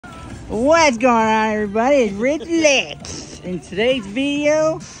What's going on, everybody? It's Rich Lex. In today's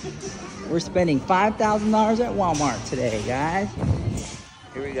video, we're spending $5,000 at Walmart today, guys.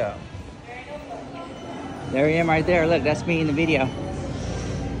 Here we go. There I am right there. Look, that's me in the video.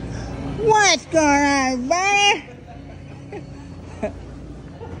 What's going on, everybody?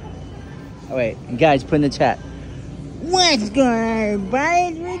 Oh, wait. You guys, put in the chat. What's going on,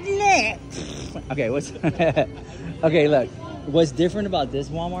 everybody? It's Rich Lex. Okay, what's... Okay, look. What's different about this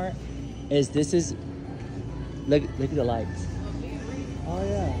Walmart is this is... Look at the lights. Oh,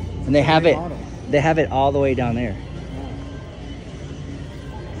 yeah. And they have it all the way down there.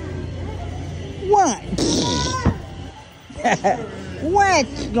 What?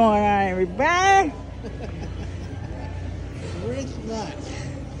 What's going on, everybody? Rich nuts.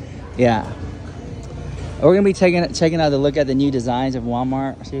 Yeah. We're gonna be checking out a look at the new designs of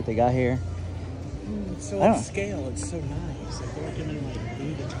Walmart. See what they got here. It's so on scale. It's so nice. I feel like I'm in like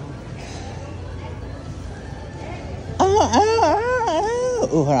Louis Vuitton. Oh,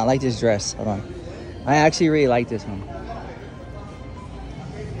 hold on. I like this dress. Hold on. I actually really like this one.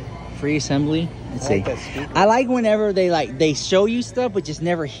 Free assembly. Let's see. I like whenever they show you stuff but just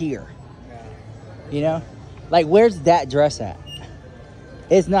never here. Yeah. You know? Like, where's that dress at?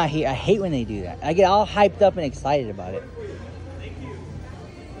 It's not here. I hate when they do that. I get all hyped up and excited about it.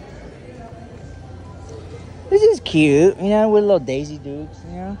 This is cute, you know, with little Daisy Dukes,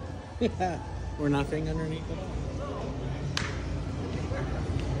 you know? Yeah. Or nothing underneath it.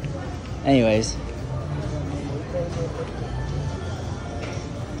 Anyways.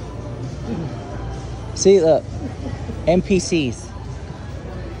 See, look. NPCs.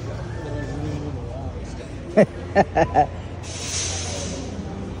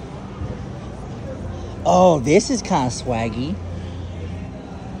 Oh, this is kind of swaggy.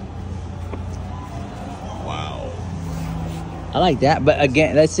 Wow. I like that, but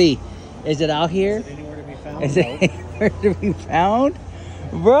again, let's see. Is it out here? Is it anywhere to be found? Is it anywhere to be found?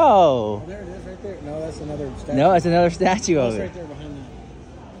 Bro. Oh, there it is right there. No, that's another statue. No, it's another statue of That's it. right there behind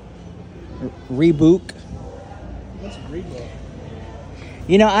that. Reebok. What's Reebok?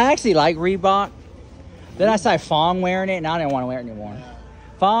 You know, I actually like Reebok. Then I saw Fong wearing it, and I didn't want to wear it anymore. Yeah.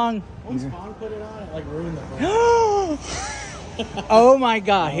 Fong. Once Fong put it on, it like ruined the brand. Oh my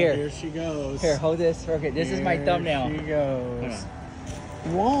God! Oh, here she goes. Here, hold this. Okay, this is my thumbnail. Here she goes.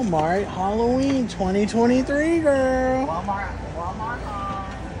 Walmart Halloween 2023, girl. Walmart.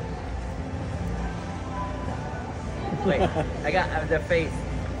 Wait, I got the face.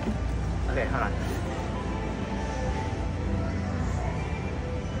 Okay, hold on.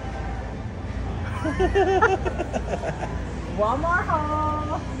 Walmart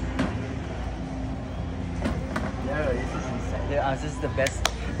haul. No, this is insane. This is the best.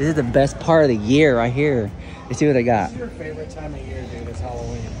 This is the best part of the year right here. Let's see what I got. What's your favorite time of year, dude? It's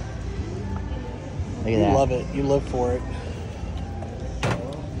Halloween. Look at You that. love it. You live for it.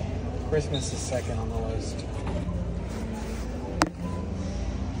 Christmas is second on the list.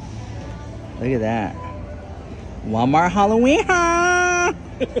 Look at that. Walmart Halloween haul.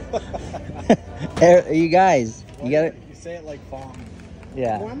 You guys, you got it. You say it like Fong.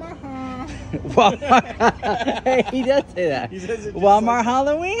 Yeah. Walmart haul. Walmart. Hey, he does say that. He says it just Walmart like-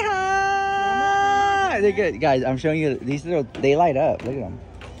 Halloween haul. They're good, guys. I'm showing you these little. They light up. Look at them.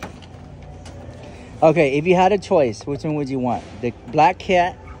 Okay, if you had a choice, which one would you want? The black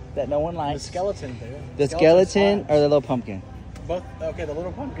cat that no one The likes. The The skeleton or the little pumpkin? Both. Okay, the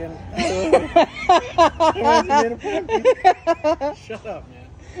little pumpkin. Shut up,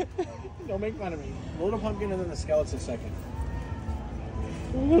 man. Don't make fun of me. The little pumpkin and then the skeleton second.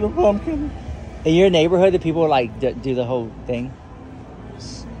 The little pumpkin. In your neighborhood, the people like do the whole thing.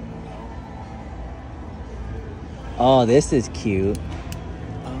 Oh, this is cute.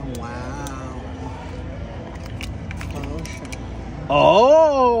 Oh, wow. Oh, sure.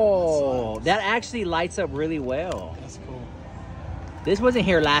 Oh, that actually lights up really well. That's cool. This wasn't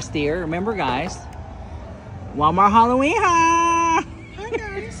here last year. Remember, guys? Walmart Halloween haul. Hi,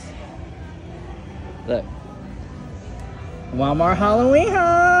 guys. Look. Walmart Halloween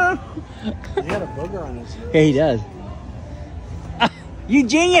haul. He had a booger on his head. Yeah, he does.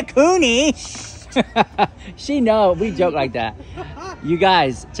 Eugenia Cooney. She know. We joke like that. You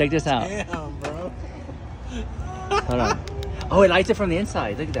guys, check this out. Damn, bro. Hold on. Oh, it lights it from the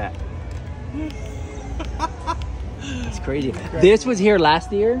inside. Look at that. It's crazy. This was here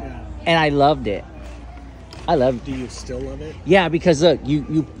last year, Yeah. and I loved it. I loved Do you still love it? Yeah, because look,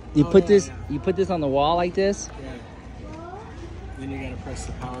 you Oh, put yeah, this yeah. you put this on the wall like this. Yeah. Then you gotta press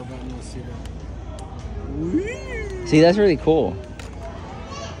the power button to see the... See, that's really cool.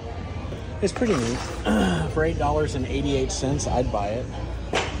 It's pretty neat. For $8.88, I'd buy it.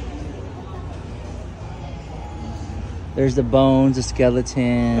 There's the bones, the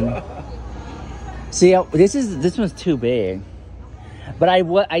skeleton. See, this one's too big. But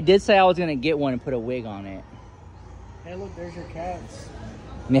I did say I was gonna get one and put a wig on it. Hey, look, there's your cats.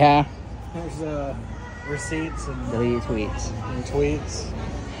 Yeah. There's receipts and Deleted tweets. tweets.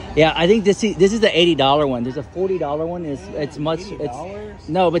 Yeah, I think this is the $80 one. There's a $40 one. It's much. $80? It's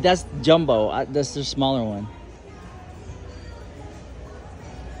no, but that's jumbo. That's the smaller one.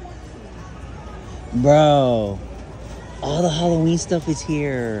 Bro, all the Halloween stuff is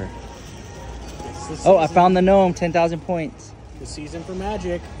here. Oh, I found the gnome. 10,000 points. The season for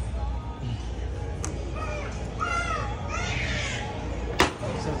magic.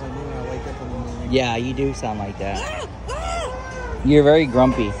 Sounds like me when I wake up in the morning. Yeah, you do sound like that. You're very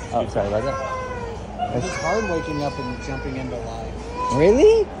grumpy. Oh, sorry, was it? It's hard waking up and jumping into life.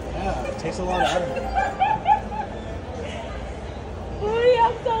 Really? Yeah, it takes a lot out of me. Woody,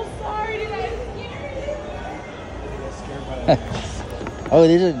 I'm so sorry. Did I scare you? I get scared by that. Oh,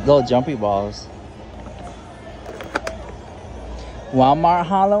 these are little jumpy balls. Walmart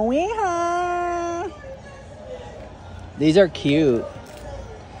Halloween, huh? These are cute.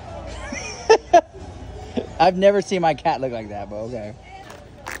 I've never seen my cat look like that, but okay.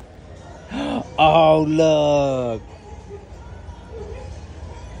 Oh, look.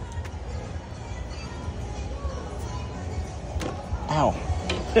 Ow.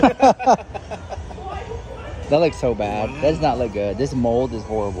 That looks so bad. That does not look good. This mold is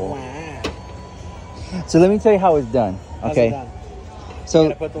horrible. Wow. So let me tell you how it's done. How's Okay. it done? So You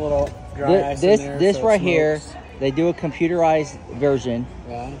gotta put the little dry ice this in there this so it right here, smokes. they do a computerized version,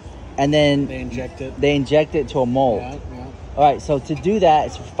 Yeah. and then They inject it. they inject it to a mold. Yeah, yeah. All right. So to do that,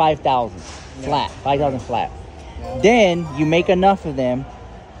 it's 5,000 flat. 5,000 flat. Yeah. Then you make enough of them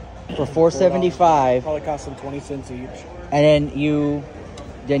for $4.75, Probably cost them 20 cents each. and then you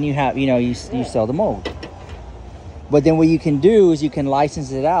have you sell the mold. But then what you can do is you can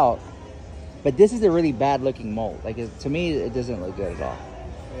license it out. But this is a really bad looking mold. Like to me, it doesn't look good at all.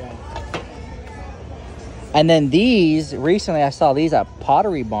 Yeah. And then these recently, I saw these at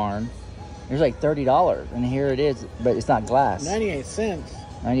Pottery Barn. There's like $30, and here it is, but it's not glass. 98 cents.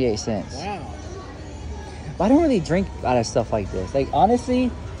 98 cents. Wow. But I don't really drink out of stuff like this. Like honestly,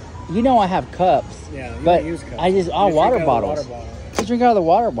 you know I have cups. Yeah, you But don't use cups. I just You water drink out of the bottles. water bottle. Just drink out of the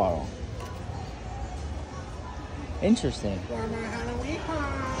water bottle. Interesting.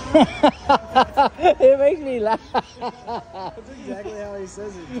 It makes me laugh. That's exactly how he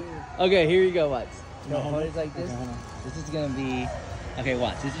says it too. Okay, here you go. Watch. No, Hold it like this. okay, hold on. This is gonna be. Okay,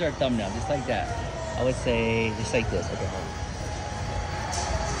 watch. This is our thumbnail, just like that. I would say just like this. Okay, hold on.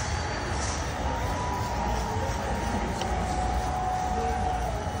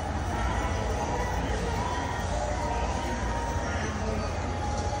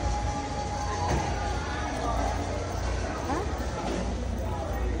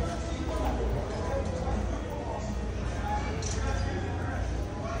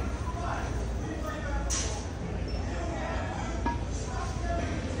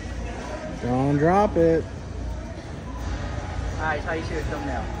 Don't drop it. Alright, how you shoot a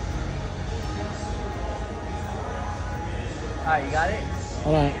thumbnail. Alright, you got it?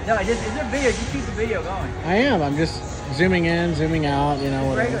 Hold on. No, it's a video. Just keep the video going. I am. I'm just zooming in, zooming out, you know,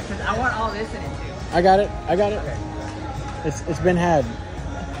 whatever. Because I want all this in it too. I got it. I got it. Okay. It's been had.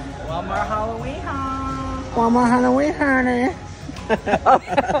 Walmart Halloween, huh? Walmart Halloween, honey.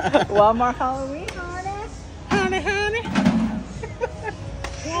 Walmart Halloween, honey. Honey, honey.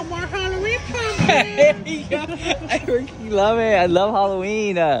 Walmart Halloween, There you go. You love it. I love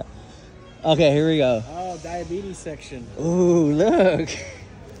Halloween. Okay, here we go. Oh, diabetes section. Ooh, look.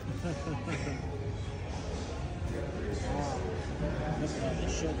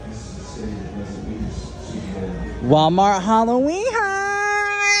 Walmart Halloween,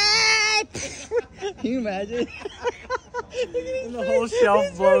 huh? Can you imagine? And the whole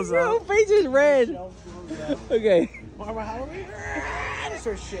shelf blows Her up. face is red. Shelf blows up. Okay. Walmart Halloween. It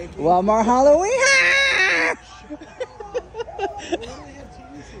starts shaking. Walmart Halloween, huh? They literally have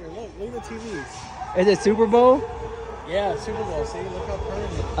TVs here. Look at the TVs. Is it Super Bowl? Yeah, Super Bowl. See, look how pretty.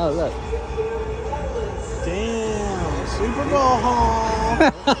 Oh, look. Damn, Super Bowl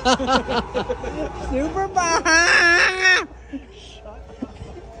haul. Super Bowl.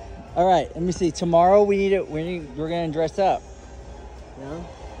 All right, let me see. Tomorrow we're gonna dress up. Yeah.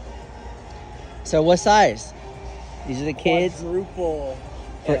 So what size? These are the kids Quadruple.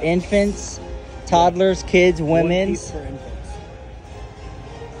 for Yeah. infants, toddlers, kids, One women's. piece for infants.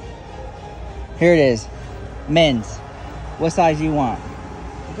 Here it is, men's. What size do you want?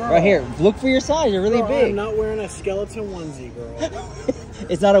 Girl, Right here. Look for your size. They're really girl, big. I'm not wearing a skeleton onesie, girl.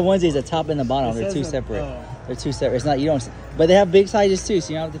 It's not a onesie. It's a top and the bottom. It They're says two a- separate. oh. They're two separate. It's not, you don't, but they have big sizes too,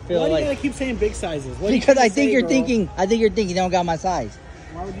 so you don't have to feel Why do you like. gotta keep saying big sizes? What are you Because trying I to think say, you're girl? thinking, you don't got my size.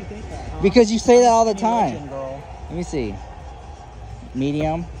 Why would you think that? Huh? Because you say that all the Skinny time. legend, girl. Let me see.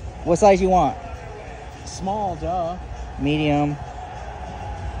 Medium. What size you want? Small, duh. Medium.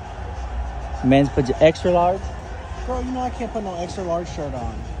 Men's extra large. Girl, you know I can't put no extra large shirt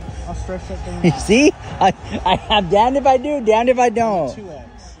on. I'll stretch that thing out. See? I'm damned if I do, damned if I don't. 2X.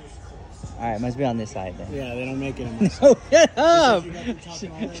 All right, must be on this side then. Yeah, they don't make it in my Oh, shut up! You got them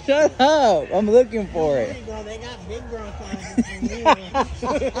talking all that Shut up! I'm looking for There it. you go. They got big girl sizes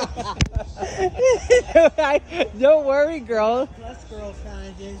for you. Don't worry, girl. Plus girl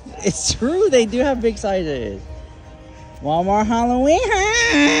sizes. It's true. They do have big sizes. Walmart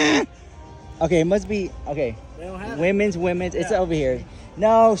Halloween. Okay, it must be okay. They don't have it. Women's. It's Yeah. over here.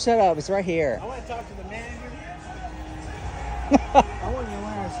 No, shut up. It's right here. I want to talk to the manager. I want you to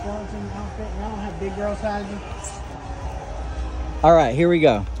wear a skeleton outfit and I don't have big girl sizes. All right, here we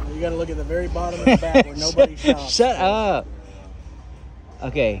go. You got to look at the very bottom of the back where nobody shops. Shut up.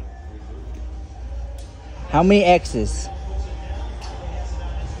 Okay. How many X's?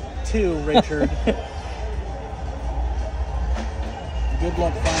 2, Richard. Good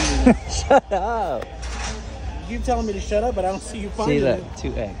luck finding it. Shut up. You keep telling me to shut up, but I don't see you finding See, look,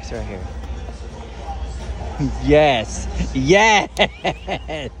 it. 2X right here. Yes. Yes.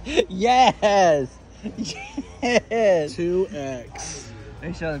 Yes. Yes. 2X. Let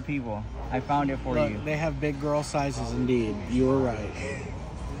me show the people. I found it for Look, you. they have big girl sizes indeed. You were right.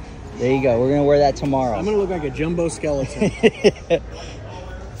 There you go. We're going to wear that tomorrow. I'm going to look like a jumbo skeleton. What's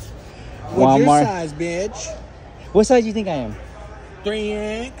Walmart. your size, bitch? What size do you think I am?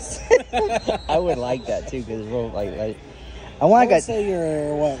 3X. I would like that too, because it's real like I I want would like say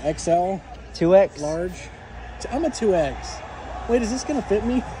you're, what, XL? 2X. Large? I'm a 2X. Wait, is this going to fit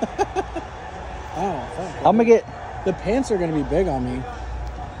me? Oh, fuck. I'm gonna get. The pants are going to be big on me.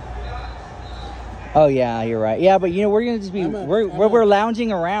 Oh yeah, you're right. Yeah, but you know we're gonna just be I'm a- we're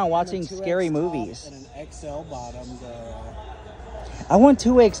lounging around watching I'm a 2X scary top movies. And an XL bottom, girl. I want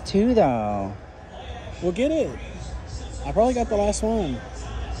 2X too though. Well, get it. I probably got the last one.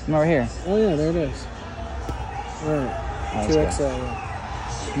 I'm over here. Oh, yeah, there it is. All right. Let's 2XL. go.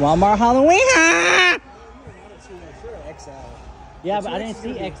 Yeah. Walmart Halloween. You're an XL. Yeah, The but I didn't 2X see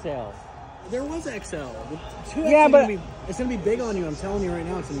is gonna XL. There was XL. The 2X Yeah, is but- gonna be, it's going to be big on you. I'm telling you right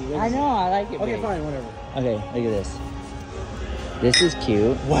now. It's going to be big. I know. I like it. Okay, big. fine. Whatever. Okay, look at this. This is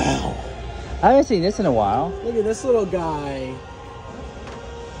cute. Wow. I haven't seen this in a while. Look at this little guy.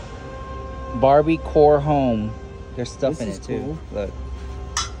 Barbie Core Home. There's stuff This in is it too. cool. Look.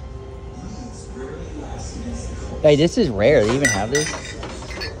 Hey, this is rare. They even have this.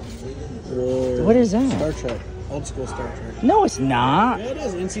 What is that? Star Trek. Old school Star Trek. No, it's not. Yeah, it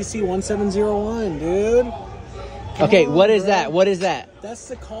is. NCC 1701, dude. Come Okay, on, what is bro. that? What is that? That's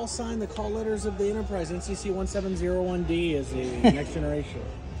the call sign, the call letters of the Enterprise. NCC 1701D is the next generation.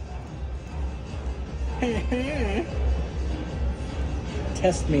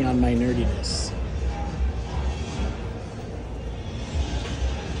 Test me on my nerdiness.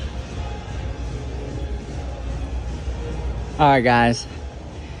 All right, guys.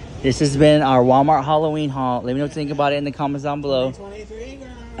 This has been our Walmart Halloween haul. Let me know what you think about it in the comments down below. 23, girl.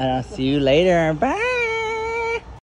 And I'll see you later. Bye.